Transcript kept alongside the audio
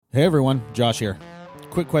Hey everyone, Josh here.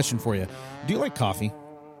 Quick question for you. Do you like coffee?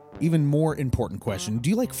 Even more important question, do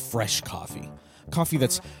you like fresh coffee? Coffee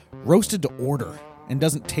that's roasted to order and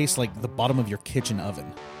doesn't taste like the bottom of your kitchen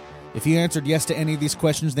oven? If you answered yes to any of these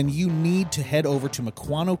questions, then you need to head over to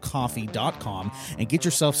MequanoCoffee.com and get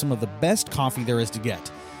yourself some of the best coffee there is to get.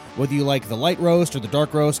 Whether you like the light roast or the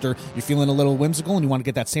dark roast, or you're feeling a little whimsical and you want to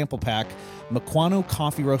get that sample pack, Mequano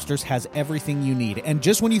Coffee Roasters has everything you need. And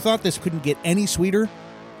just when you thought this couldn't get any sweeter,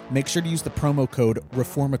 make sure to use the promo code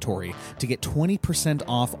REFORMATORY to get 20%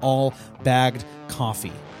 off all bagged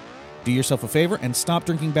coffee. Do yourself a favor and stop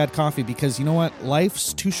drinking bad coffee, because you know what?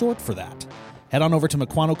 Life's too short for that. Head on over to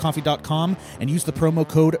MequanoCoffee.com and use the promo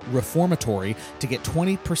code REFORMATORY to get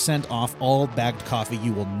 20% off all bagged coffee.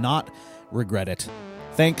 You will not regret it.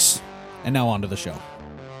 Thanks, and now on to the show.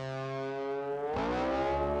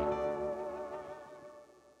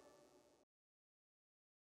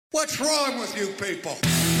 What's wrong with you people?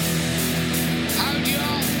 How do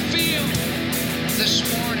y'all feel this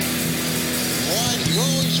morning? Why do you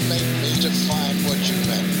always make me define what you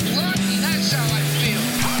meant? Bloody, that's how I feel.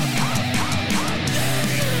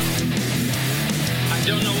 I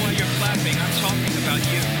don't know why you're clapping. I'm talking about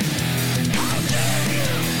you.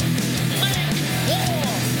 Make war!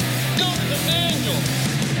 Go to the manual!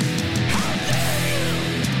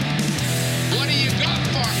 What do you got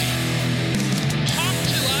for me? Talk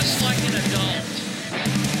to us like an adult.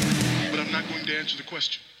 But I'm not going to answer the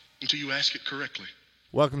question until you ask it correctly.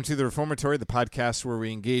 Welcome to The Reformatory, the podcast where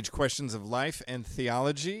we engage questions of life and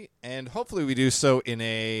theology, and hopefully we do so in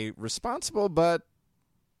a responsible but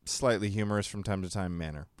slightly humorous from time to time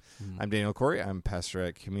manner. I'm Daniel Corey. I'm pastor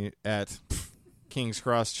at King's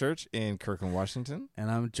Cross Church in Kirkland, Washington.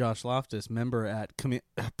 And I'm Josh Loftus, member at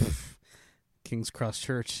King's Cross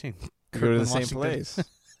Church in We Kirkland, go to the same Washington. place.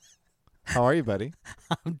 How are you, buddy?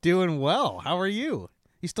 I'm doing well. How are you?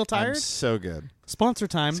 You still tired? I'm so good. Sponsor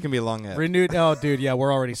time. It's going to be a long ep. Renewed. Oh, dude, yeah,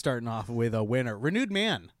 we're already starting off with a winner. Renewed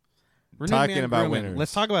Man. Talking about Grooming. winners.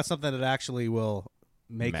 Let's talk about something that actually will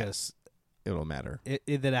make us. It'll matter.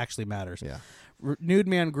 That actually matters. Yeah. Renewed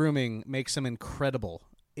Man Grooming makes some incredible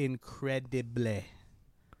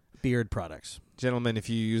beard products. Gentlemen, if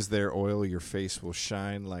you use their oil, your face will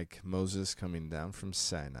shine like Moses coming down from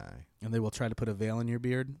Sinai. And they will try to put a veil in your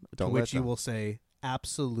beard, Don't to let which you them. will say,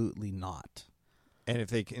 absolutely not. And if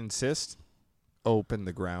they insist, open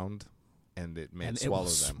the ground, and it may And swallow it will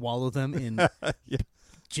them. swallow them in Yeah.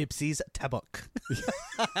 Gypsy's tabuk.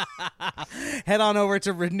 Head on over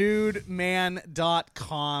to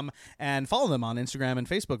renewedman.com and follow them on Instagram and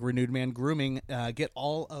Facebook, Renewed Man Grooming. Get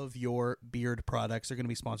all of your beard products. They're going to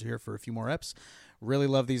be sponsored here for a few more eps. Really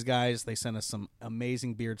love these guys. They sent us some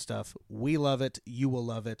amazing beard stuff. We love it. You will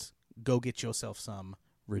love it. Go get yourself some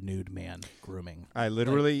Renewed Man Grooming. I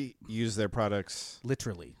literally use their products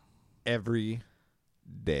Literally. every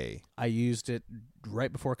day. I used it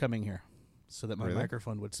right before coming here so that my Really?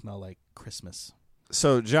 microphone would smell like Christmas.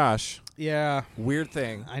 So, Josh, Yeah. weird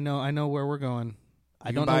thing. I know where we're going. I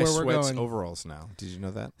You don't can know buy where we're sweats going. overalls now. Did you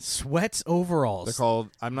know that? Sweats overalls. They're called,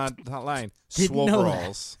 I'm not lying, Didn't know that.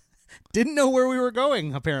 swoveralls. Didn't know where we were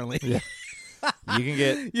going, apparently. Yeah. You can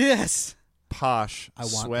get Yes. posh I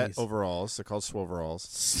want sweat these. overalls. They're called swoveralls.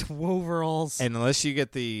 Swoveralls. And unless you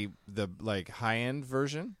get the like high-end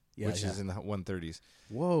version, Yeah, which yeah. is in the 130s,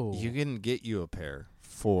 Whoa. you can get you a pair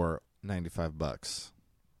for $95.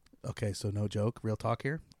 Okay, so no joke. Real talk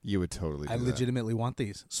here. You would totally do I that. legitimately want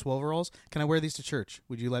these. Swoveralls. Can I wear these to church?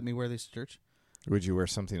 Would you let me wear these to church? Would you wear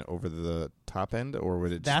something over the top end, or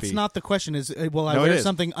would it just That's be... not the question. Is will I No, it wear is.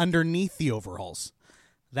 something underneath the overalls?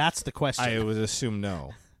 That's the question. I would assume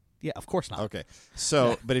no. Yeah, of course not. Okay.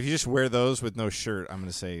 So, but if you just wear those with no shirt, I'm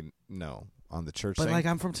going to say no on the church But thing. like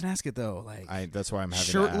I'm from Tonasket though. Like That's why I'm having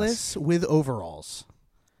shirtless with overalls.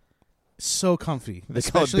 So comfy. to ask.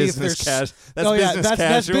 They call it Especially if business they're cash. That's oh, yeah, business that's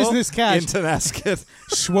casual business cash. in Tonasket.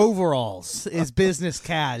 Schwoveralls is business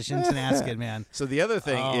cash in Tonasket, man. So the other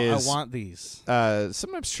thing Oh, is, I want these.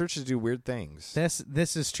 sometimes churches do weird things.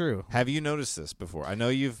 This is true. Have you noticed this before? I know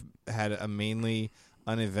you've had a mainly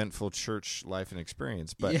uneventful church life and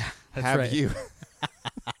experience, but Yeah, that's have right. you?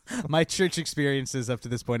 My church experiences up to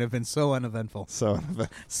this point have been so uneventful,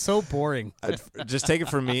 so boring. Just take it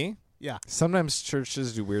from me. Yeah, Sometimes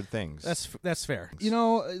churches do weird things. that's fair. You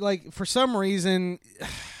know, like for some reason,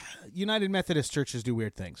 United Methodist churches do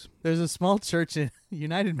weird things. There's a small church,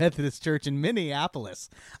 United Methodist Church in Minneapolis.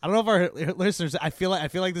 I don't know if our listeners. I feel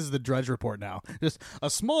like this is the Drudge Report now. Just a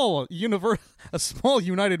small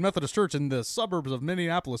United Methodist Church in the suburbs of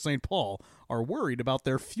Minneapolis, St. Paul, are worried about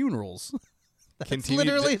their funerals. Continue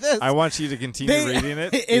literally this. I want you to continue reading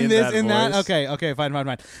it in this, that in that. voice. Okay,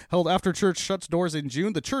 fine. Held after church shuts doors in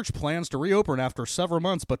June, the church plans to reopen after several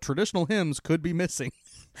months, but traditional hymns could be missing.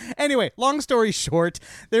 Anyway, long story short,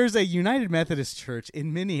 there's a United Methodist Church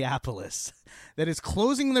in Minneapolis that is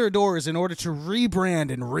closing their doors in order to rebrand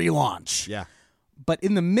and relaunch. Yeah. But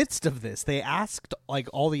in the midst of this, they asked like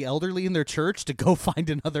all the elderly in their church to go find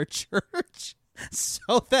another church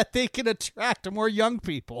so that they can attract more young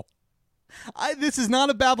people. This is not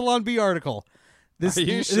a Babylon Bee article. Are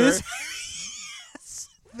you sure?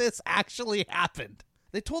 This actually happened.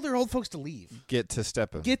 They told their old folks to leave. Get to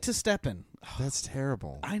steppin'. That's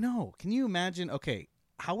terrible. I know. Can you imagine? Okay,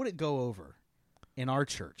 how would it go over in our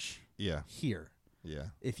church? Yeah. Here. Yeah.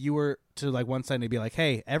 If you were to like one side and be like,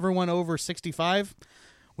 "Hey, everyone over 65,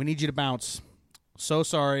 we need you to bounce. So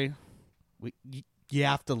sorry, you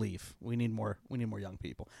have to leave. We need more young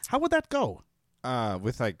people." How would that go?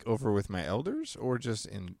 With like over with my elders, or just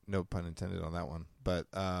in no pun intended on that one,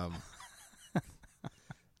 but that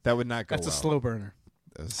would not go. That's well. a slow burner.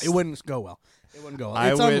 It wouldn't go well. It wouldn't go well.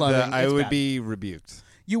 I It's would. unloving. I It's would bad. be rebuked.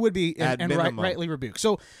 You would be, and minimum. rightly rebuked.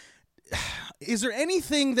 So, is there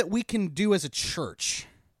anything that we can do as a church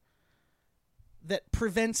that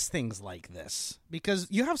prevents things like this? Because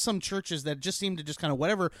you have some churches that just seem to just kind of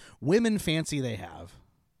whatever women fancy they have,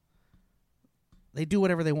 they do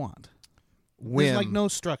whatever they want. There's like no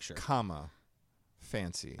structure.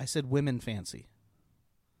 Fancy. I said women fancy.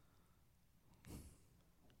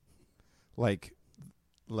 Like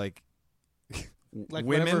Like women.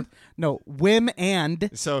 whatever. No, whim and.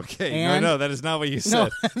 So okay, And- no, that is not what you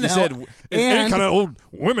said. You no, said it's any and- kind of old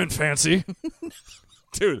women fancy.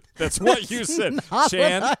 Dude, that's what you said. Not what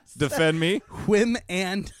Shan, I said. defend me. Whim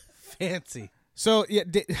and fancy. So yeah,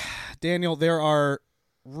 Daniel, there are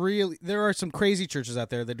some crazy churches out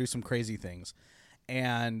there that do some crazy things,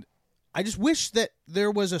 and I just wish that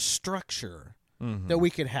there was a structure that we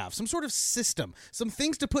could have, some sort of system, some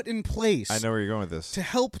things to put in place. I know where you're going with this. To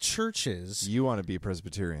help churches. You want to be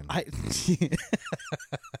Presbyterian.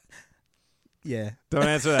 Yeah. Don't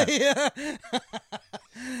answer that. Yeah.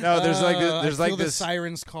 No, there's like I there's like feel the this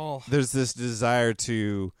sirens call. There's this desire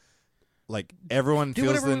to, like, everyone Do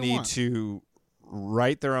feels whatever the we need want. to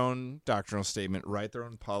write their own doctrinal statement, write their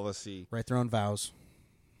own policy. Write their own vows.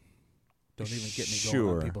 Don't even get me going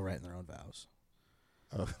Sure. on people writing their own vows.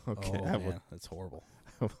 Oh, okay. Oh, I man, that's horrible.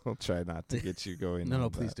 will try not to get you going. No, on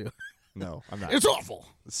please that. do. No, I'm not. It's awful.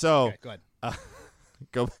 So Okay, go ahead.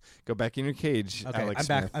 go back in your cage, Okay, Alex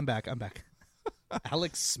I'm Smith. back.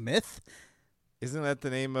 Alex Smith? Isn't that the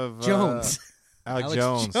name of Jones. Alex Alex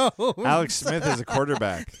Jones. Jones. Alex Smith is a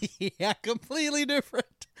quarterback. Yeah, completely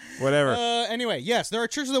different. Whatever. Anyway, yes, there are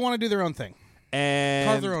churches that want to do their own thing. And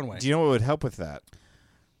carve their own way. Do you know what would help with that?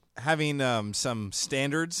 Having some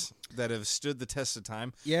standards that have stood the test of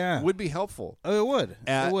time would be helpful. Oh, it would.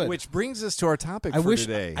 It would. Which brings us to our topic I for wish,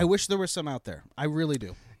 today. I wish there was some out there. I really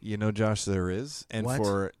do. You know, Josh, there is. And What?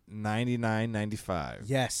 for $99.95.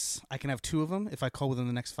 Yes. I can have two of them if I call within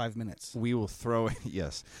the next 5 minutes. We will throw it.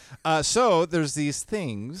 Yes. So there's these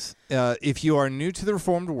things. If you are new to the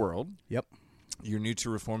Reformed world, Yep. you're new to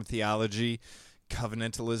Reformed theology,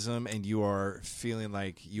 covenantalism, and you are feeling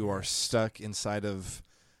like you are stuck inside of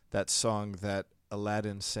that song that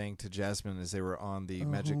Aladdin sang to Jasmine as they were on the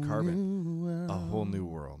magic carpet. A whole new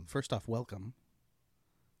world. First off, welcome.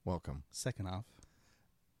 Welcome. Second off,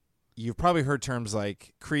 You've probably heard terms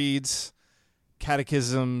like creeds,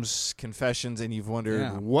 catechisms, confessions, and you've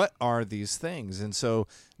wondered, what are these things? And so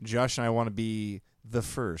Josh and I want to be the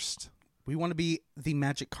first. we want to be the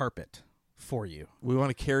magic carpet for you. We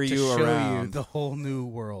want to carry To you show around. you the whole new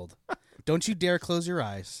world. Don't you dare close your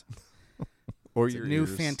eyes. or It's your a new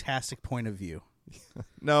ears. fantastic point of view.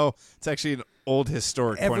 No, it's actually an old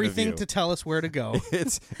historic point of Everything view. to tell us where to go.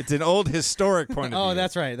 It's an old historic point of view. Oh,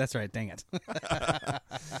 that's right. That's right. Dang it.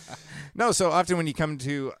 No, so often when you come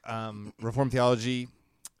to Reformed theology,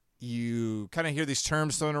 you kind of hear these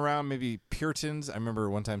terms thrown around, maybe Puritans. I remember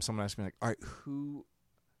one time someone asked me, like, all right,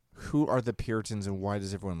 who are the Puritans and why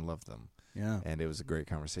does everyone love them? Yeah. And it was a great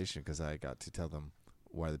conversation because I got to tell them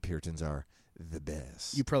why the Puritans are the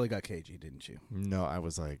best. You probably got cagey, didn't you? No, I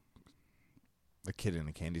was like a kid in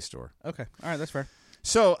a candy store. Okay. All right. That's fair.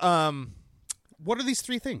 So, What are these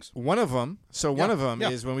three things? one of them Yeah.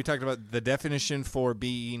 is when we talked about the definition for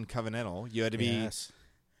being covenantal, you had to be Yes.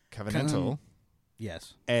 covenantal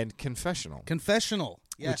Yes. and confessional. Confessional.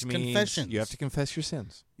 Yes. Which means Confessions. you have to confess your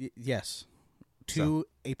sins. Yes. To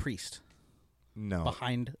a priest No.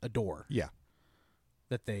 behind a door Yeah.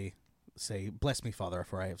 that they say, "Bless me, Father,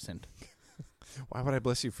 for I have sinned." Why would I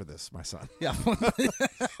bless you for this, my son? Yeah.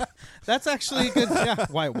 That's actually a good. Yeah.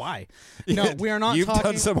 Why? No, we are not You've talking.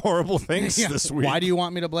 done some horrible things Yeah, this week. Why do you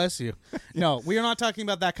want me to bless you? No, we are not talking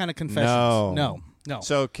about that kind of confessions. No.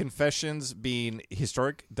 So confessions being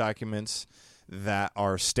historic documents that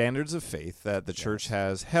are standards of faith that the church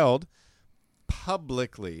has held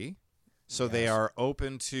publicly, so they are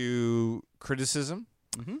open to criticism,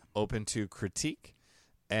 open to critique,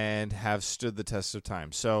 and have stood the test of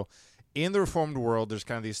time. So in the Reformed world, there's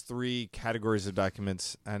kind of these three categories of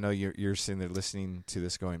documents. I know you're sitting there listening to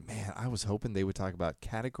this going, man, I was hoping they would talk about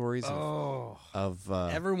categories of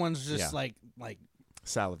everyone's just like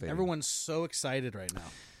salivating. everyone's so excited right now.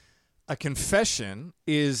 A confession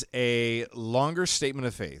is a longer statement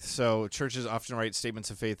of faith. So churches often write statements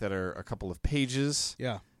of faith that are a couple of pages.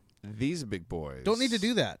 Yeah. These big boys Don't need to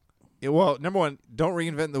do that. Yeah, well, number one, don't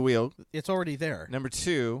reinvent the wheel. It's already there. Number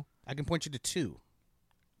two, I can point you to two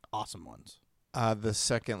awesome ones. the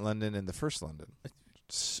second London and the first London.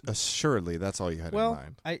 Assuredly, that's all you had in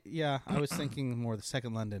mind. I was thinking more the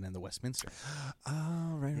second London and the Westminster.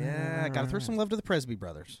 Oh, right. Yeah, gotta throw some love to the Presby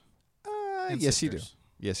brothers. And Yes, you do. sisters.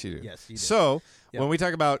 Yes, you do. Yes, you do. So Yep. when we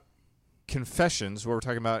talk about confessions, what we're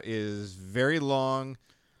talking about is very long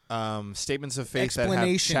statements of faith that have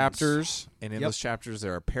Explanations. chapters, and in Yep. those chapters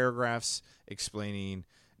there are paragraphs explaining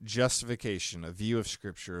justification, a view of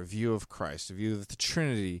Scripture, a view of Christ, a view of the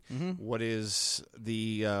Trinity, what is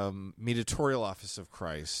the mediatorial office of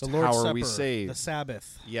Christ, The Lord's how Supper, are we saved, the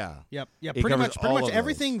Sabbath. yeah. Yep. Yeah. It Pretty covers much all of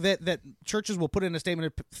everything that churches will put in a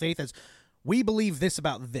statement of faith as we believe this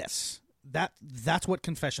about this. That's what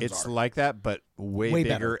confessions It's are. like that, but way Way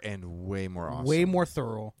bigger better. and way more awesome. Way more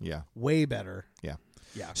thorough. Yeah. Way better. Yeah.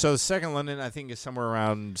 Yeah. So the second London, I think, is somewhere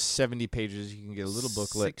around 70 pages. You can get a little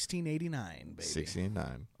booklet. 1689, baby.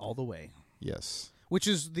 1689. All the way. Yes. Which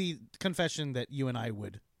is the confession that you and I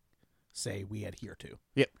would say we adhere to.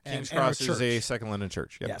 Yep. And- King's and our Cross is a church. second London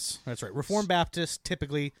church. Yep. Yes, that's right. Reformed Baptist,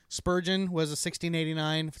 typically. Spurgeon was a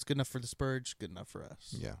 1689. If it's good enough for the Spurge, good enough for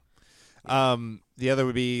us. Yeah. The other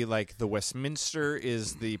would be like the Westminster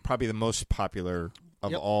is probably the most popular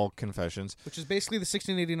of Yep. all confessions. Which is basically the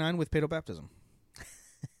 1689 with paedobaptism.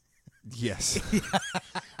 Yes.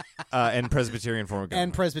 And Presbyterian form of government.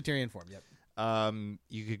 And Presbyterian form, yep.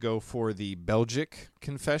 You could go for the Belgic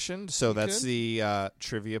confession. So that's could. the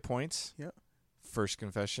trivia points. Yep. First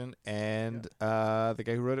confession. And the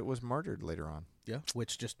guy who wrote it was martyred later on. Yeah,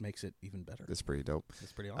 which just makes it even better. That's pretty dope.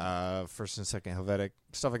 That's pretty awesome. First and second Helvetic,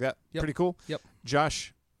 stuff like that. Yep. Pretty cool. Yep.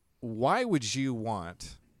 Josh, why would you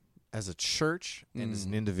want, as a church and as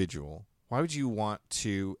an individual, why would you want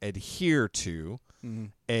to adhere to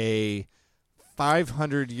a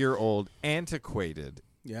 500-year-old antiquated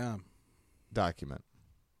Yeah. document?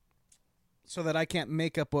 So that I can't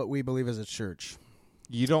make up what we believe as a church.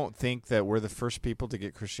 You don't think that we're the first people to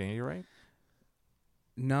get Christianity right?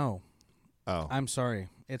 No. Oh. I'm sorry.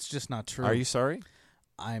 It's just not true. Are you sorry?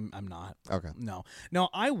 I'm not. Okay. No,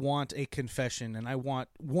 I want a confession, and I want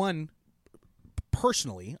I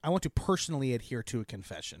want to personally adhere to a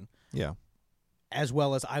confession, Yeah. as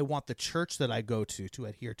well as I want the church that I go to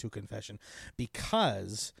adhere to a confession,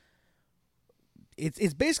 because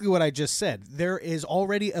it's basically what I just said. There is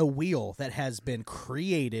already a wheel that has been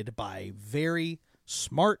created by very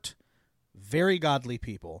smart, very godly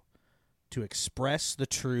people to express the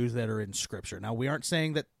truths that are in Scripture. Now, we aren't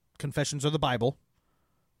saying that confessions are the Bible.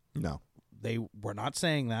 No. We're not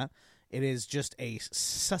saying that. It is just a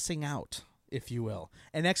sussing out, if you will,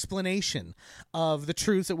 an explanation of the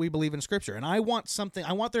truths that we believe in Scripture. And I want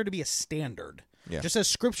there to be a standard. Yeah. Just as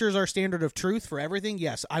Scripture is our standard of truth for everything,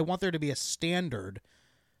 yes, I want there to be a standard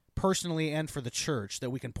personally and for the church that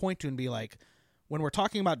we can point to and be like, when we're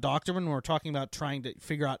talking about doctrine, when we're talking about trying to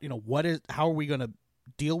figure out, how are we going to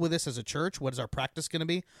deal with this as a church? What is our practice going to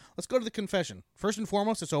be? Let's go to the confession. First and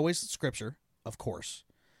foremost, it's always Scripture, of course.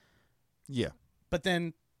 Yeah. But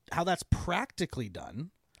then how that's practically done,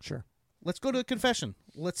 Sure. let's go to a confession.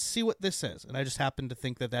 Let's see what this says. And I just happen to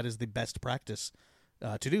think that is the best practice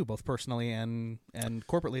to do, both personally and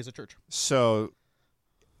corporately as a church. So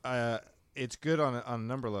it's good on a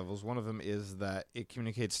number of levels. One of them is that it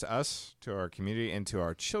communicates to us, to our community, and to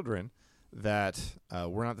our children that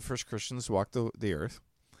we're not the first Christians to walk the earth,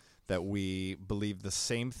 that we believe the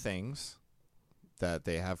same things that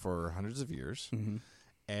they have for hundreds of years,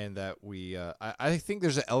 and that we I think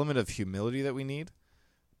there's an element of humility that we need,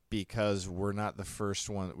 because we're not the first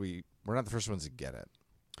one. We're not the first ones to get it.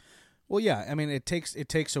 Well, yeah, I mean, it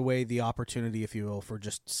takes away the opportunity, if you will, for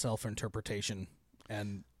just self-interpretation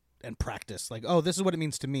and practice. Like, oh, this is what it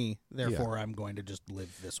means to me, therefore I'm going to just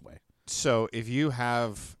live this way. So if you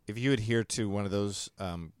adhere to one of those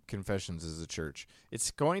confessions as a church,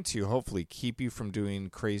 it's going to hopefully keep you from doing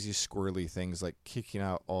crazy, squirrely things like kicking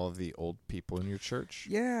out all of the old people in your church.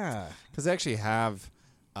 Yeah. Because they actually have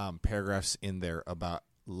paragraphs in there about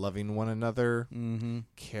loving one another,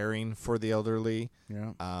 caring for the elderly,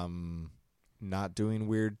 not doing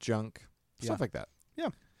weird junk, stuff like that. Yeah.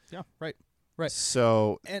 Yeah. Right.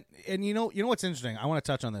 So and you know what's interesting? I want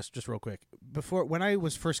to touch on this just real quick. When I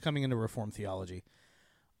was first coming into Reformed theology,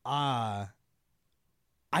 I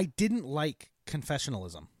didn't like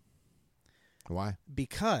confessionalism. Why?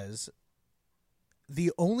 Because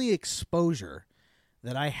the only exposure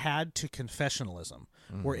that I had to confessionalism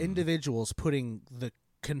were individuals putting the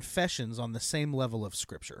confessions on the same level of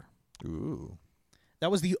Scripture. Ooh.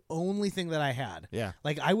 That was the only thing that I had. Yeah.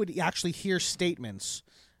 Like, I would actually hear statements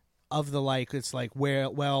of the like, it's like, where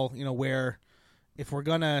if we're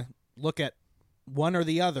going to look at one or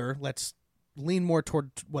the other, let's lean more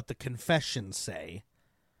toward what the confessions say.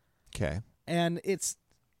 Okay. And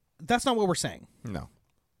that's not what we're saying. No.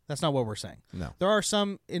 That's not what we're saying. No. There are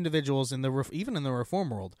some individuals even in the Reform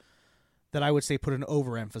world that I would say put an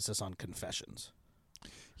overemphasis on confessions.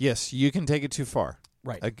 Yes, you can take it too far.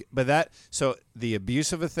 Right. But so the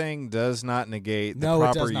abuse of a thing does not negate the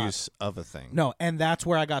proper use of a thing. No, and that's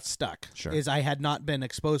where I got stuck. Sure. Is I had not been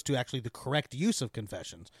exposed to actually the correct use of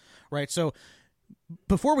confessions. Right? So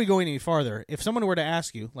before we go any farther, if someone were to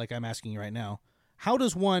ask you, like I'm asking you right now, how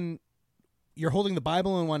does you're holding the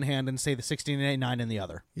Bible in one hand and say the 1689 in the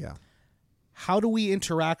other. Yeah. How do we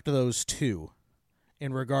interact those two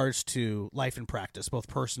in regards to life and practice, both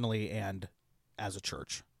personally and as a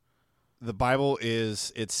church? The Bible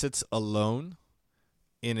it sits alone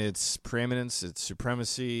in its preeminence, its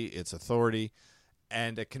supremacy, its authority,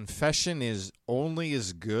 and a confession is only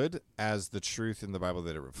as good as the truth in the Bible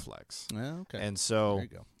that it reflects. Okay. And so there you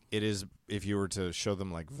go. it is, if you were to show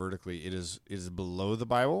them like vertically, it is below the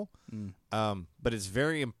Bible, but it's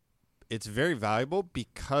very valuable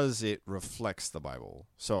because it reflects the Bible.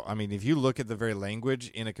 So, I mean, if you look at the very language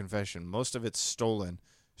in a confession, most of it's stolen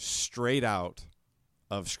straight out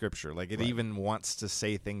of Scripture. Like, it even wants to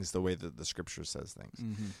say things the way that the Scripture says things.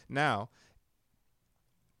 Mm-hmm. Now,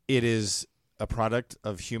 it is a product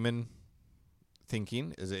of human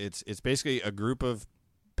thinking. It's basically a group of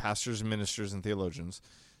pastors and ministers and theologians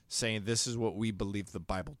saying this is what we believe the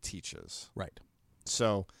Bible teaches. Right.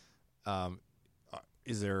 So,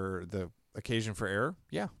 is there the occasion for error?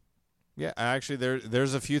 Yeah. Yeah, actually,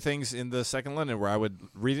 there's a few things in the Second London where I would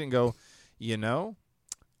read it and go,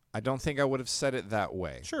 I don't think I would have said it that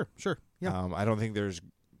way. Sure. Yeah. I don't think there's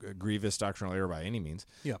a grievous doctrinal error by any means.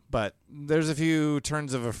 Yeah. But there's a few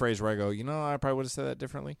turns of a phrase where I go, I probably would have said that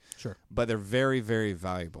differently. Sure. But they're very, very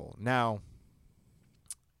valuable. Now,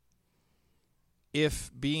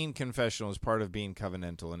 if being confessional is part of being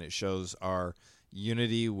covenantal and it shows our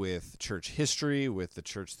unity with church history, with the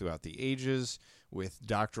church throughout the ages, with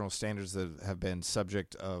doctrinal standards that have been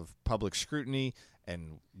subject of public scrutiny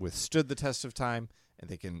and withstood the test of time,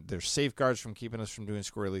 and there's safeguards from keeping us from doing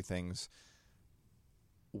squirrely things.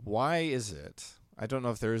 Why is it? I don't know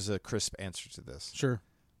if there is a crisp answer to this. Sure.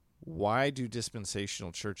 Why do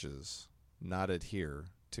dispensational churches not adhere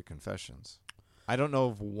to confessions? I don't know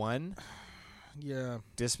of one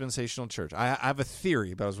dispensational church. I have a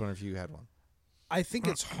theory, but I was wondering if you had one. I think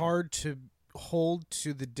it's hard to hold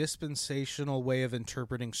to the dispensational way of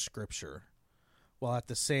interpreting Scripture while at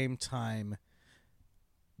the same time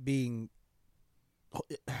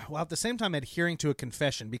adhering to a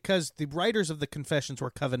confession, because the writers of the confessions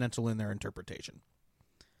were covenantal in their interpretation.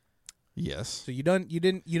 Yes. So you don't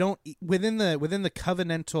within the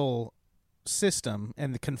covenantal system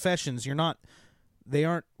and the confessions, they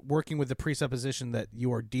aren't working with the presupposition that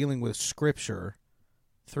you are dealing with Scripture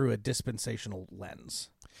through a dispensational lens.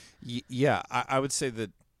 Yeah, I would say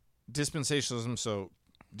that dispensationalism. So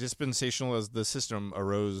dispensational as the system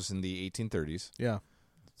arose in the 1830s. Yeah,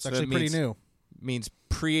 it's so actually pretty new. Means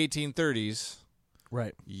pre-1830s.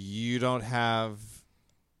 Right. You don't have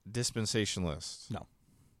dispensationalists. No.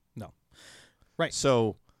 Right.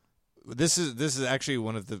 So this is actually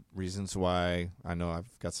one of the reasons why I know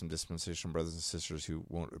I've got some dispensational brothers and sisters who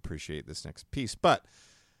won't appreciate this next piece, but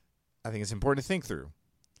I think it's important to think through.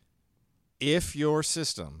 If your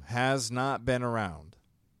system has not been around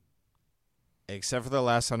except for the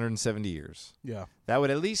last 170 years, that would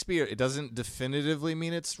at least be, it doesn't definitively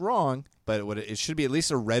mean it's wrong, but it should be at least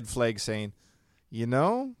a red flag saying,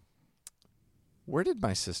 where did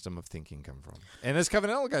my system of thinking come from? And as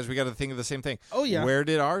covenantal guys, we got to think of the same thing. Oh, yeah. Where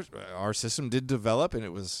did our system did develop, and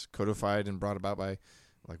it was codified and brought about by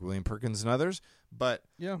like William Perkins and others. But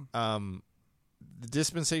the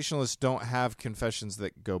dispensationalists don't have confessions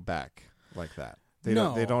that go back like that. They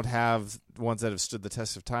No. don't have ones that have stood the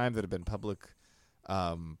test of time, that have been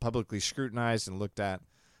publicly scrutinized and looked at.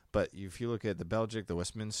 But if you look at the Belgic, the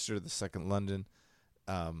Westminster, the Second London,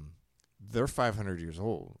 they're 500 years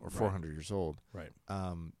old or 400 years old. Right.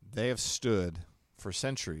 They have stood for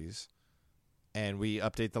centuries, and we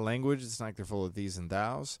update the language. It's not like they're full of these and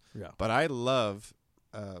thous. Yeah. But I love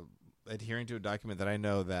adhering to a document that I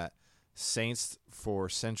know that saints for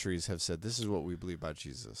centuries have said, this is what we believe about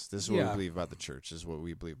Jesus. This is what we believe about the church. This is what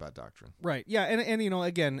we believe about doctrine. Right. Yeah. And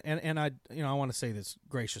again, and I want to say this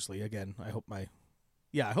graciously again. I hope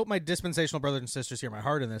my dispensational brothers and sisters hear my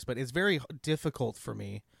heart in this, but it's very difficult for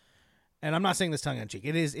me, and I'm not saying this tongue in cheek.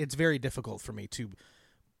 It's very difficult for me to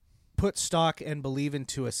put stock and believe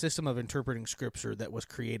into a system of interpreting Scripture that was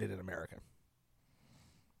created in America.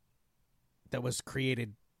 That was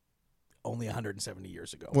created only 170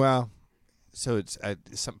 years ago. Well, so it's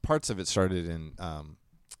some parts of it started in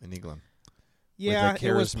England. Yeah, with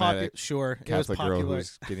it was popular. charismatic Sure, it was Catholic girl who popular.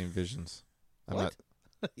 was getting visions. What?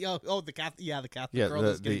 The Catholic. Yeah, the Catholic Yeah, girl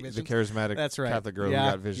that's getting visions. the charismatic That's right. Catholic girl Yeah,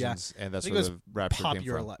 who got visions, and that's I think where it the rapture came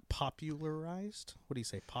from. Popularized? What do you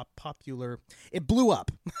say? Popular. It blew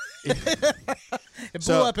up. It blew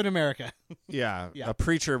So- up in America. Yeah, Yeah. a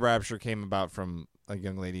preacher rapture came about from a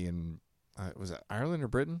young lady in was it Ireland or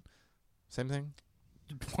Britain? Same thing.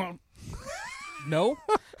 No,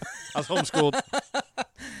 I was homeschooled.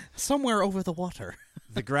 somewhere over the water.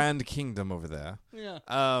 The Grand Kingdom over there. Yeah.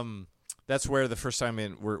 That's where the first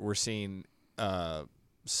time we're seeing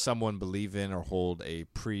someone believe in or hold a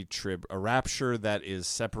pre-trib, a rapture that is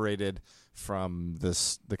separated from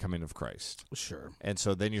the coming of Christ. Sure. And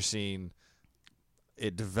so then you're seeing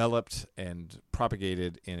it developed and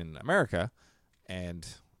propagated in America and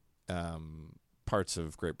parts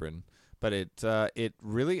of Great Britain, but it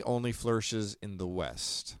really only flourishes in the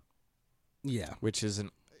West. Yeah. Which is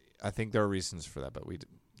I think there are reasons for that, but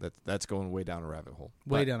that's going way down a rabbit hole.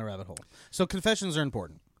 Way down a rabbit hole. So confessions are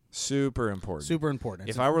important. Super important. Super important.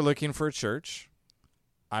 If I were looking for a church,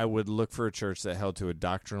 I would look for a church that held to a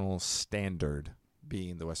doctrinal standard,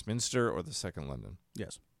 being the Westminster or the Second London.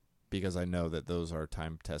 Yes. Because I know that those are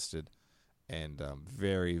time-tested and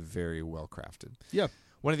very, very well-crafted. Yeah.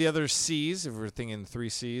 One of the other C's, if we're thinking 3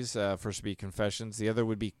 C's, first would be confessions. The other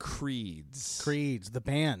would be creeds. Creeds, the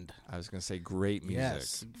band. I was going to say great music.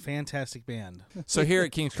 Yes, fantastic band. So here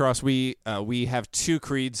at King's Cross, we have 2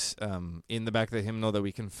 creeds in the back of the hymnal that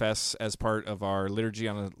we confess as part of our liturgy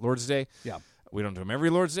on a Lord's Day. Yeah. We don't do them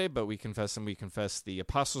every Lord's Day, but we confess them. We confess the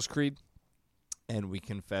Apostles' Creed, and we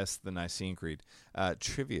confess the Nicene Creed.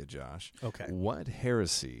 Trivia, Josh. Okay. What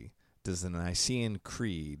heresy does the Nicene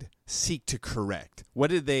Creed seek to correct? What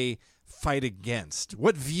did they fight against?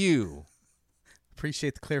 What view?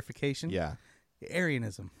 Appreciate the clarification. Yeah.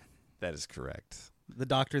 Arianism. That is correct. The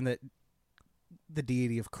doctrine that the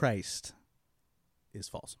deity of Christ is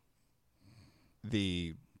false.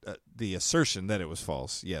 The assertion that it was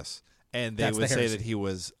false, yes. And they That's would the say heresy. that he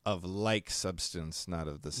was of like substance, not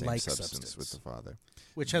of the same Like substance substance. with the Father.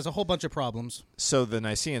 Which has a whole bunch of problems. So the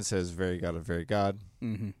Nicene says, very God of very God,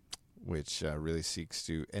 Mm-hmm. which really seeks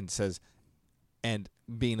to, and says, and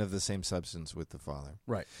being of the same substance with the Father.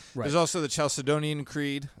 Right. There's also the Chalcedonian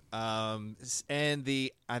Creed, and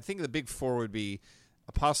I think the big 4 would be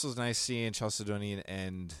Apostles, Nicene, Chalcedonian,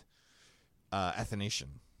 and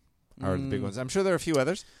Athanasian are the big ones. I'm sure there are a few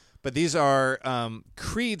others, but these are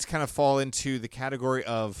creeds kind of fall into the category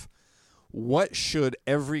of what should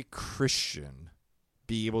every Christian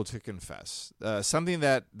be able to confess. Something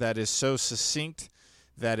that is so succinct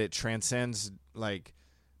that it transcends like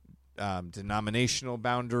denominational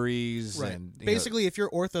boundaries. Right. And Basically, if you're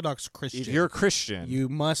Orthodox Christian, if you're a Christian, you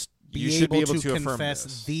must you be should able be able to affirm confess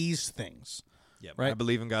this. these things. Yep. Right. I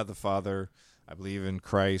believe in God the Father. I believe in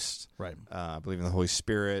Christ. Right. I believe in the Holy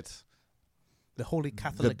Spirit. The Holy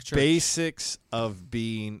Catholic The Church. basics of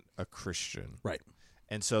being a Christian. Right.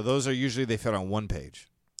 And so those are usually, they fit on one page.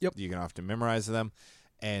 Yep. You can often memorize them.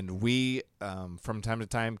 And we, from time to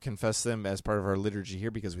time, confess them as part of our liturgy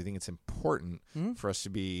here because we think it's important for us to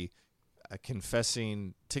be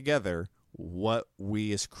confessing together what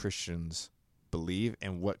we as Christians believe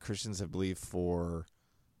and what Christians have believed for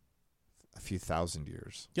a few thousand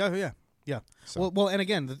years. Yeah. So- Well, and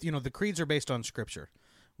again, the creeds are based on Scripture.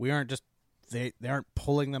 We aren't just they aren't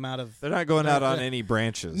pulling them out of. They're not going out on any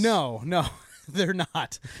branches. No. They're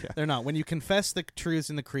not. They're not. When you confess the truths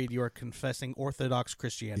in the creed, you are confessing Orthodox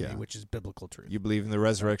Christianity, which is biblical truth. You believe in the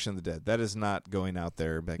resurrection of the dead. That is not going out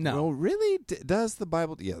there. Like, No. well, really? Does the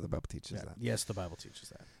Bible? Yeah, the Bible teaches that. Yes, the Bible teaches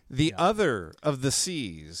that. The other of the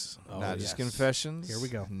C's, not just yes. confessions. Here we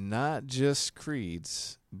go. Not just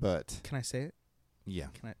creeds, but Can I say it? yeah.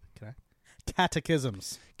 Can I?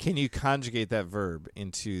 Catechisms. Can you conjugate that verb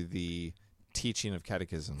into the teaching of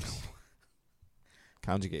catechisms?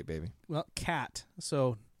 Conjugate, baby. Well, cat.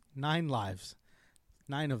 So 9 lives.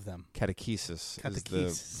 9 of them. Catechesis is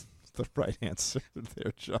Catechesis. the right answer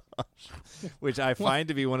there, Josh. Which I find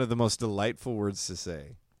to be one of the most delightful words to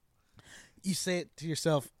say. You say it to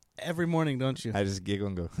yourself every morning, don't you? I just giggle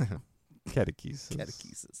and go, catechesis.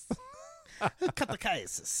 Catechesis.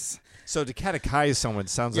 Catechesis. So to catechize someone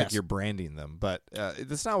sounds like Yes. you're branding them, but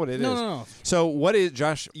that's not what it is. No. So what is,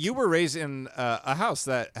 Josh, you were raised in a house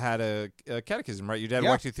that had a catechism, right? Your dad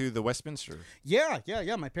walked you through the Westminster. Yeah.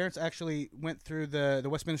 My parents actually went through the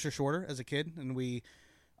Westminster Shorter as a kid, and the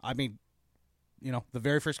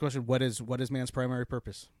very first question, what is man's primary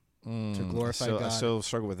purpose? To glorify God. I still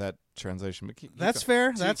struggle with that translation. But keep That's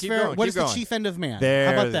going. fair. That's keep fair. going, What keep is going. the chief end of man? There,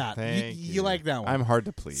 How about that? thank You like that one? I'm hard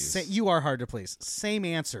to please. You are hard to please. Same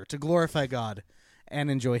answer, to glorify God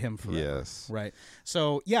and enjoy Him forever. Yes. Right.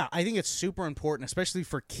 So, yeah, I think it's super important, especially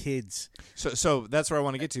for kids. So that's where I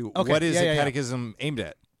want to get to. Okay, What is yeah, a yeah. catechism aimed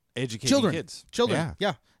at? Educating Children. kids. Children.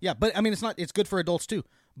 Yeah. Yeah. But, I mean, it's good for adults, too.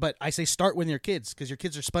 But I say start with your kids, because your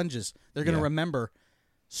kids are sponges. They're going to remember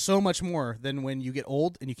so much more than when you get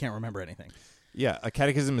old and you can't remember anything. Yeah, a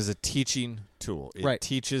catechism is a teaching tool. It Right.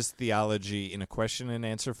 teaches theology in a question and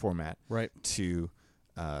answer format Right. to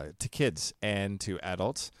kids and to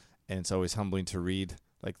adults, and it's always humbling to read,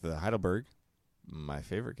 like the Heidelberg, my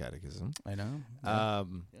favorite catechism. I know.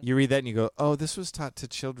 You read that and you go, "Oh, this was taught to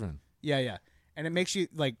children. Yeah. And it makes you,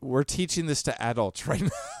 like, We're teaching this to adults right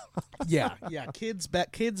now." yeah.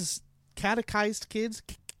 Catechized kids?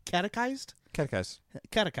 Catechized?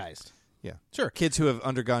 Catechized. Yeah, Sure. kids who have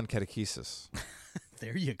undergone catechesis.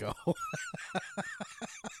 There you go.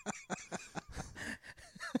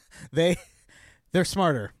 They're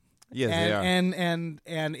smarter. Yes, and, they are.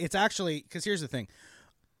 And it's actually, because here's the thing.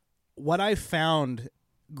 What I found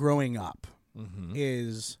growing up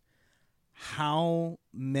is how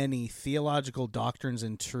many theological doctrines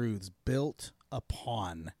and truths built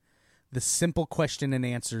upon the simple question and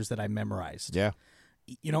answers that I memorized. Yeah.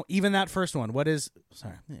 Even that first one.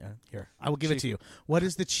 Here, I will give it to you. What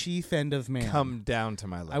is the chief end of man? Come down to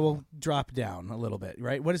my level. I will drop down a little bit,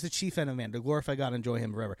 right? What is the chief end of man? To glorify God and enjoy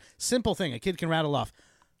Him forever. Simple thing. A kid can rattle off.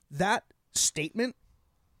 That statement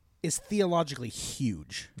is theologically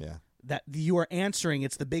huge. Yeah. That you are answering,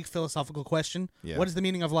 it's the big philosophical question. Yeah. What is the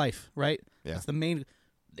meaning of life, right? Yeah. That's the main.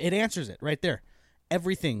 It answers it right there.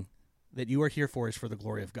 Everything that you are here for is for the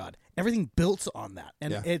glory of God. Everything built on that.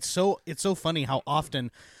 And Yeah. it's so funny how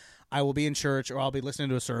often I will be in church or I'll be listening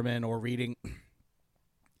to a sermon or reading,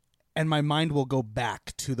 and my mind will go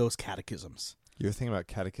back to those catechisms. You're thinking about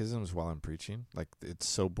catechisms while I'm preaching? Like, it's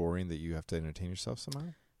so boring that you have to entertain yourself somehow?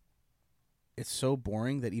 It's so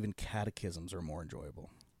boring that even catechisms are more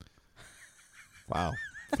enjoyable. Wow.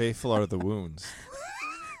 Faithful are the wounds.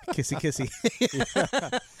 Kissy,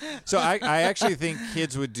 kissy. So I actually think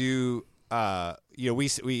kids would do, we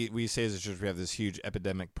say as a church we have this huge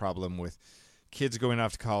epidemic problem with kids going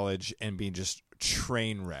off to college and being just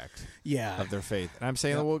train wrecked Yeah. of their faith. And I'm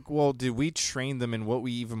saying, well, did we train them in what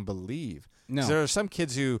we even believe? No. 'Cause there are some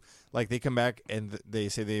kids who, like, they come back and they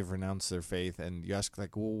say they've renounced their faith, and you ask,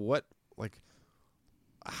 like, well, what, like,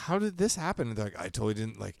 how did this happen? And they're like, I totally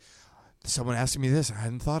didn't, like, someone asked me this, I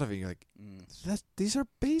hadn't thought of it. You're like, these are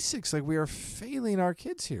basics. Like, we are failing our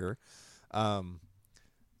kids here. And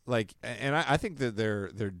I think that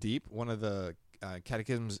they're deep. One of the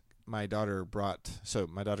catechisms my daughter brought. So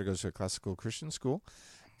my daughter goes to a classical Christian school,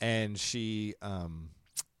 and she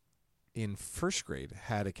in first grade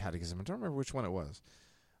had a catechism. I don't remember which one it was,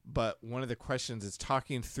 but one of the questions is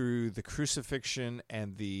talking through the crucifixion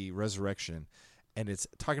and the resurrection, and it's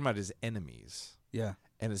talking about his enemies. Yeah.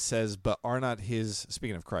 And it says, but are not his,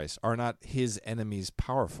 speaking of Christ, are not his enemies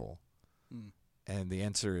powerful? And the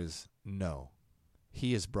answer is no.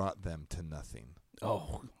 He has brought them to nothing.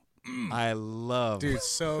 Oh. I love. Dude,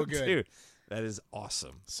 so good. Dude, that is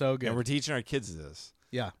awesome. So good. And we're teaching our kids this.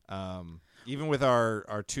 Yeah. Even with our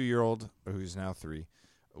 2-year-old, who's now 3,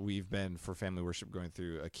 we've been, for family worship, going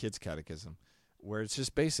through a kids' catechism where it's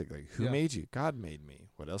just basically, who made you? God made me.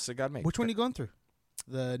 What else did God make? Which one are you going through?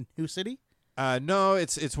 The New City? No,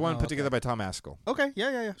 it's one put okay. together by Tom Askell. Okay.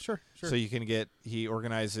 Yeah. Sure. So you can he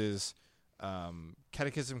organizes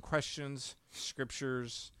catechism questions,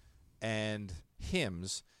 scriptures, and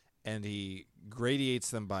hymns, and he gradates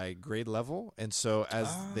them by grade level. And so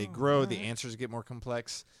as they grow, the answers get more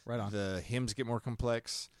complex. Right on. The hymns get more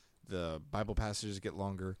complex. The Bible passages get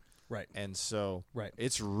longer. Right. And so Right.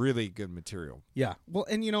 it's really good material. Yeah. Well,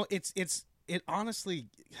 and it honestly,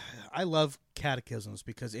 I love catechisms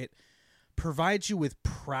because it provides you with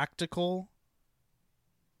practical,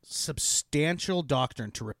 substantial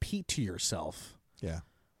doctrine to repeat to yourself Yeah.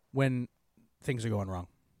 when things are going wrong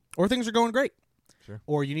or things are going great. Sure.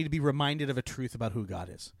 Or you need to be reminded of a truth about who God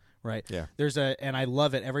is, right? Yeah. And I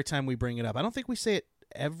love it every time we bring it up. I don't think we say it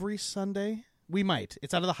every Sunday. We might.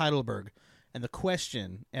 It's out of the Heidelberg, and the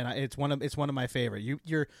question, and it's one of my favorite.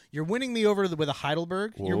 You're winning me over with a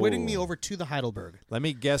Heidelberg. Whoa. You're winning me over to the Heidelberg. Let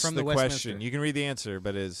me guess From the the Westminster. question. You can read the answer,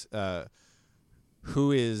 but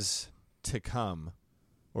who is to come,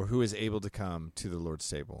 or who is able to come to the Lord's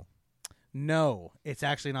table? No, it's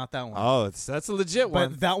actually not that one. Oh, that's a legit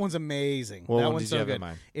one. But that one's amazing. What that one one's did you so have in good.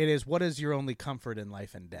 mind? It is, what is your only comfort in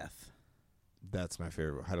life and death? That's my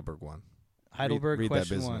favorite Heidelberg one. Heidelberg read that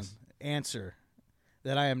question 1. business. Answer,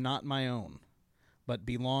 that I am not my own, but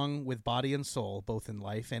belong with body and soul, both in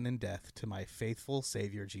life and in death, to my faithful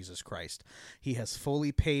Savior Jesus Christ. He has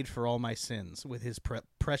fully paid for all my sins with his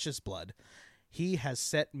precious blood. He has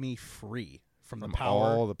set me free from the power,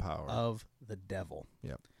 all the power of the devil.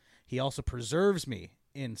 Yep. He also preserves me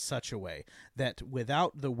in such a way that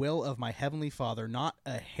without the will of my heavenly Father, not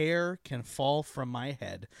a hair can fall from my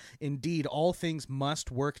head. Indeed, all things must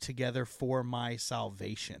work together for my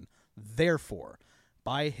salvation. Therefore,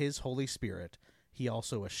 by his Holy Spirit, he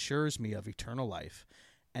also assures me of eternal life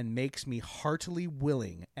and makes me heartily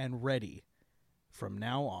willing and ready from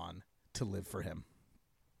now on to live for him.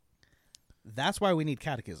 That's why we need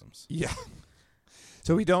catechisms. Yeah.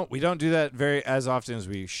 So we don't do that very as often as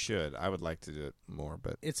we should. I would like to do it more,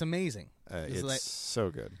 but It's amazing. it's like, so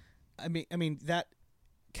good. I mean that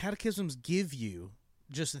catechisms give you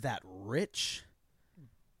just that rich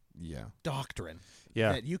Yeah. doctrine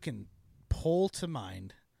Yeah. that you can pull to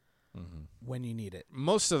mind when you need it.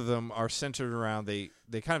 Most of them are centered around they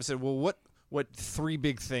kind of said, well, what 3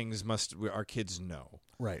 big things must our kids know?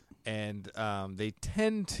 Right. And they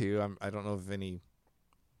tend to, I don't know of any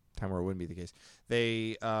time where it wouldn't be the case,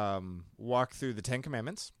 they walk through the 10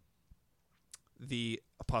 Commandments, the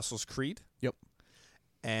Apostles' Creed, Yep.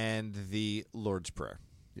 and the Lord's Prayer.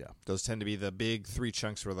 Yeah. Those tend to be the big 3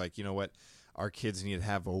 chunks where, like, you know what, our kids need to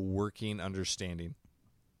have a working understanding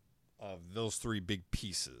of those 3 big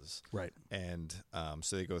pieces. Right. And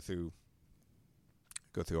so they go through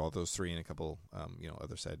all those 3 and a couple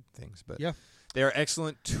other side things. But Yeah. they are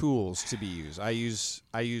excellent tools to be used. I use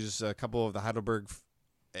a couple of the Heidelberg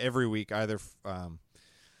every week, either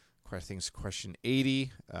I think it's question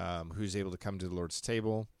 80, who's able to come to the Lord's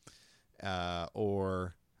table,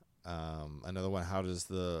 or another one, how does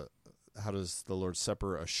the Lord's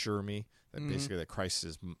Supper assure me that basically that Christ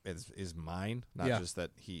is mine, not just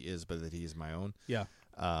that he is, but that he is my own. Yeah.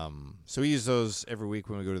 So we use those every week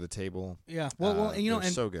when we go to the table. Yeah. Well, and, they're and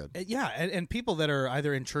so good. Yeah, and people that are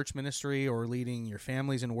either in church ministry or leading your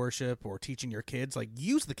families in worship or teaching your kids, like,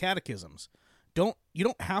 use the catechisms. You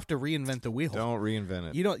don't have to reinvent the wheel. Don't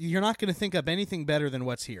reinvent it. You're not going to think up anything better than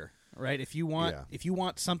what's here, right? If you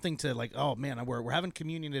want something to, like, oh man, we're having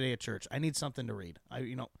communion today at church, I need something to read.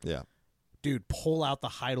 Yeah. Dude, pull out the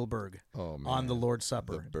Heidelberg on the Lord's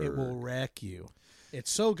Supper. It will wreck you. It's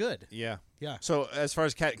so good. Yeah. Yeah. So as far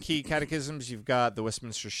as key catechisms, you've got the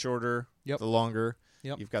Westminster Shorter, Yep. the longer.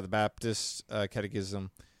 Yep. You've got the Baptist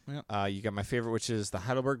Catechism. Yep. You got my favorite, which is the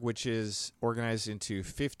Heidelberg, which is organized into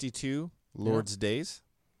 52 Lord's Days.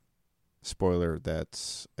 Spoiler,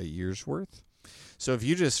 that's a year's worth. So if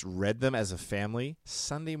you just read them as a family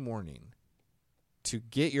Sunday morning to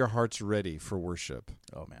get your hearts ready for worship,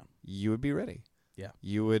 Oh man. you would be ready. Yeah.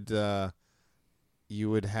 You would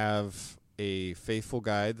have a faithful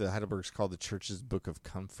guide. The Heidelberg's called the Church's Book of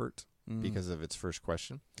Comfort because of its first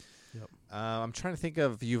question. Yep. I'm trying to think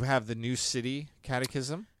of, you have the New City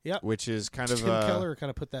Catechism, Yep. which is kind of Tim Keller kind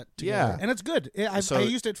of put that together. Yeah. And it's good. I So-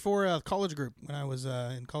 used it for a college group when I was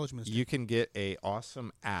in college ministry. you can get a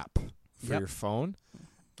awesome app for Yep. your phone,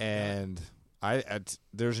 and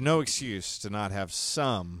there's no excuse to not have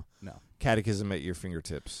some No. catechism at your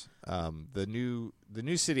fingertips. The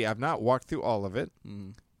new City, I've not walked through all of it,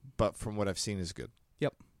 but from what I've seen is good.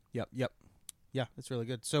 Yep. Yeah, it's really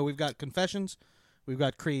good. So we've got confessions, we've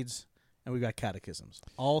got creeds, and we've got catechisms.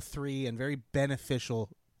 All 3, and very beneficial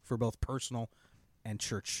for both personal and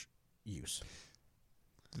church use.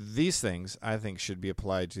 These things, I think, should be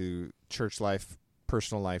applied to church life,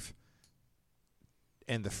 personal life,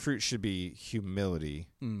 and the fruit should be humility,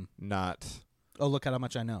 not... Oh, look at how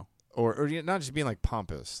much I know. or not just being like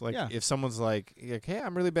pompous. Like Yeah. if someone's like, hey,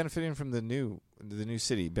 I'm really benefiting from the new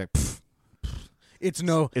city. Be like, pfft, It's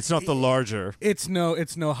not the larger. It's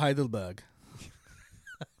no Heidelberg.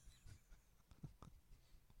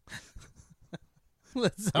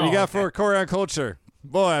 What do you got for Korean culture?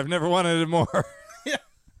 Boy, I've never wanted it more.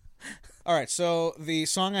 All right, so the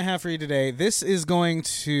song I have for you today, this is going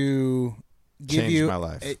to give Change you my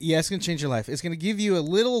life. Yeah, it's going to change your life. It's going to give you a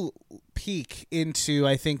little peek into,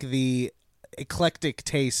 I think, the eclectic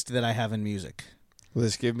taste that I have in music. Will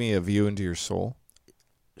this give me a view into your soul?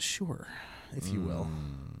 Sure, if you will.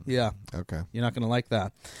 Yeah. Okay. You're not going to like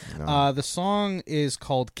that. No. The song is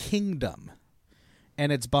called Kingdom,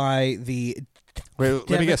 and it's by the... Wait,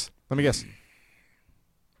 let me guess.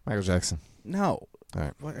 Michael Jackson. No. All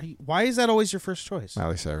right. Why is that always your first choice?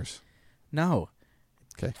 Miley Cyrus. No.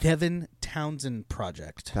 Okay. Devin Townsend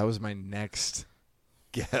Project. That was my next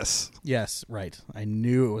guess. Yes, right. I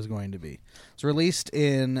knew it was going to be. It's released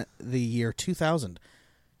in the year 2000.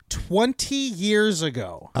 20 years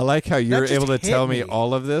ago. I like how you're just able to hit tell me me.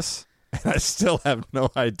 all of this, and I still have no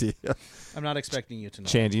idea. I'm not expecting you to know.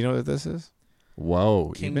 Chan, do you know what this is?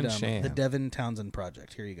 Whoa, Kingdom, even Chan. the Devin Townsend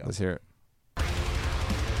Project. Here you go. Let's hear it.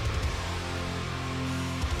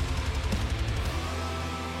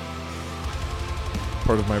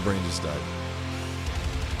 Part of my brain just died.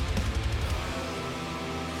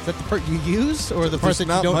 Is that the part you use, or the part There's that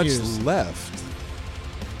not you don't much use? left.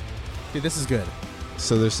 Dude, this is good.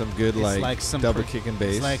 So there's some good It's like some double kick and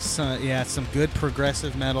bass. It's like some good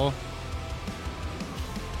progressive metal.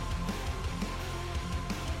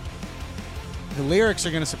 The lyrics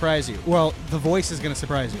are going to surprise you. Well, the voice is going to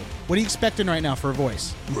surprise you. What are you expecting right now for a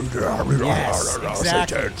voice? Yes,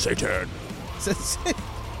 exactly. Satan.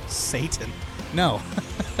 Satan. No.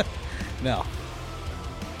 No.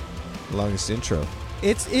 Longest intro.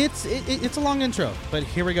 It's a long intro, but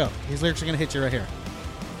here we go. These lyrics are going to hit you right here.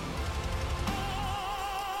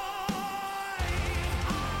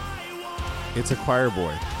 It's a choir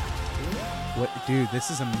boy. What, dude,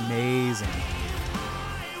 this is amazing.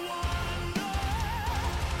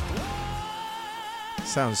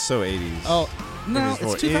 Sounds so 80s. Oh, in no, his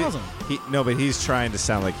voice. it's 2000. No, but he's trying to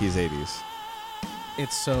sound like he's 80s.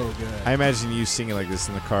 It's so good. I imagine you singing like this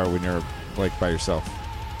in the car when you're like by yourself.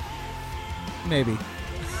 Maybe.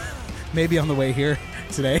 Maybe on the way here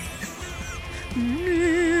today.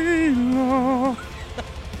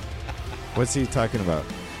 What's he talking about?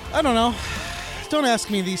 I don't know. Don't ask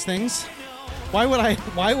me these things. Why would I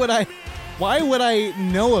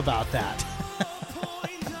know about that?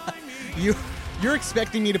 You're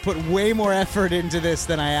expecting me to put way more effort into this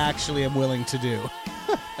than I actually am willing to do.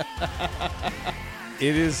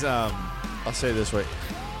 It is, I'll say it this way.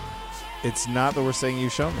 It's not the worst thing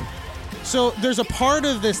you've shown me. So there's a part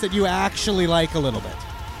of this that you actually like a little bit.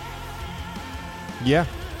 Yeah.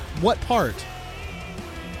 What part?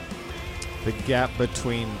 The gap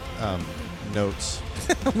between notes.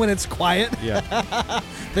 When it's quiet? Yeah.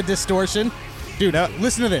 The distortion? Dude, No.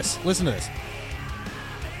 listen to this. Listen to this.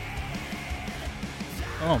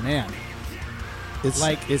 Oh, man. It's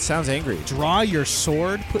Like- it sounds angry. Draw your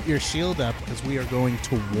sword, put your shield up, because we are going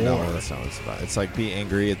to war. No, that's not what it's about. It's like be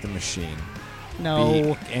angry at the machine.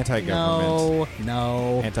 No. Be anti-government.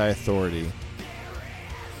 No. Anti-authority.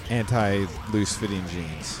 Anti-loose-fitting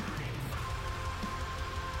jeans.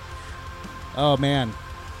 Oh, man.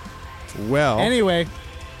 Well, Anyway,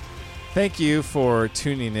 thank you for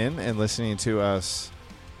tuning in and listening to us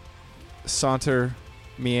saunter,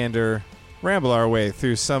 meander, ramble our way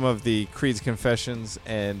through some of the creeds, confessions,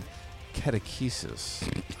 and catechesis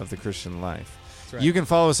of the Christian life. that's right. You can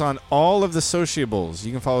follow us on all of the sociables.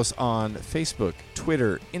 You can follow us on Facebook,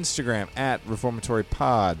 Twitter, Instagram at Reformatory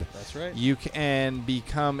Pod. That's right. You can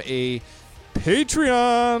become a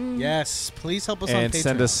Patreon. Yes, please help us on Patreon. And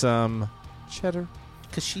send us some cheddar.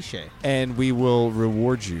 Kashishe. And we will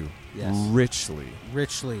reward you Yes. richly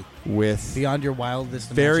with Beyond your wildest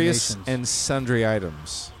various imaginations. and sundry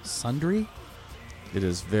items. Sundry? It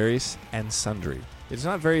is various and sundry. It's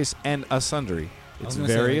not various and a sundry. I was It's gonna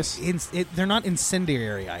say, various, they're not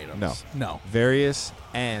incendiary items. No. various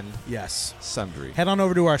and Yes. sundry. Head on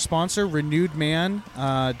over to our sponsor, Renewed Man,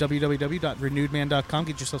 www.renewedman.com.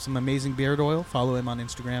 Get yourself some amazing beard oil. Follow him on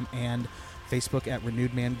Instagram and Facebook at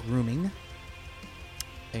Renewed Man Grooming.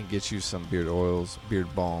 And get you some beard oils,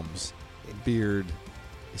 beard balms, beard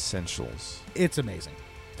essentials. It's amazing.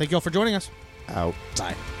 Thank you all for joining us. Out.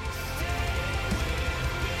 Bye.